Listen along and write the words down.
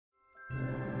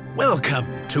Welcome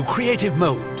to Creative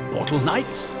Mode, Portal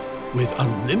Knights. With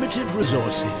unlimited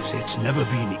resources, it's never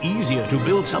been easier to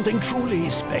build something truly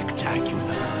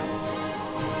spectacular.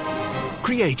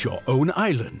 Create your own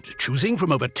island, choosing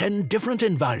from over 10 different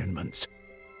environments.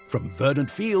 From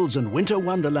verdant fields and winter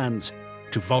wonderlands,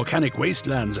 to volcanic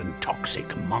wastelands and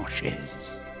toxic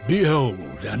marshes.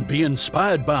 Behold and be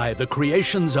inspired by the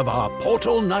creations of our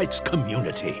Portal Knights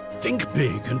community. Think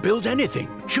big and build anything.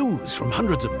 Choose from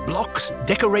hundreds of blocks,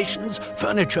 decorations,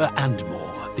 furniture, and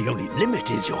more. The only limit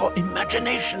is your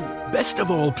imagination. Best of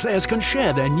all, players can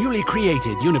share their newly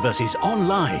created universes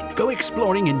online. Go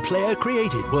exploring in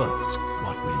player-created worlds.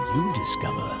 What will you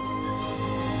discover?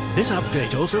 This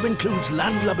update also includes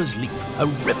Landlubber's Leap, a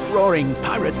rip-roaring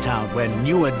pirate town where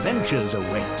new adventures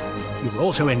await. You'll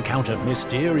also encounter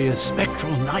mysterious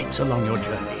spectral knights along your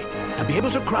journey and be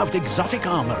able to craft exotic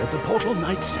armor at the Portal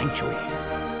Knights Sanctuary.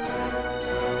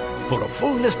 For a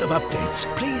full list of updates,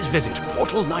 please visit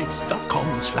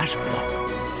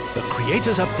portalknights.com/blog. The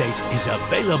Creators Update is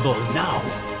available now.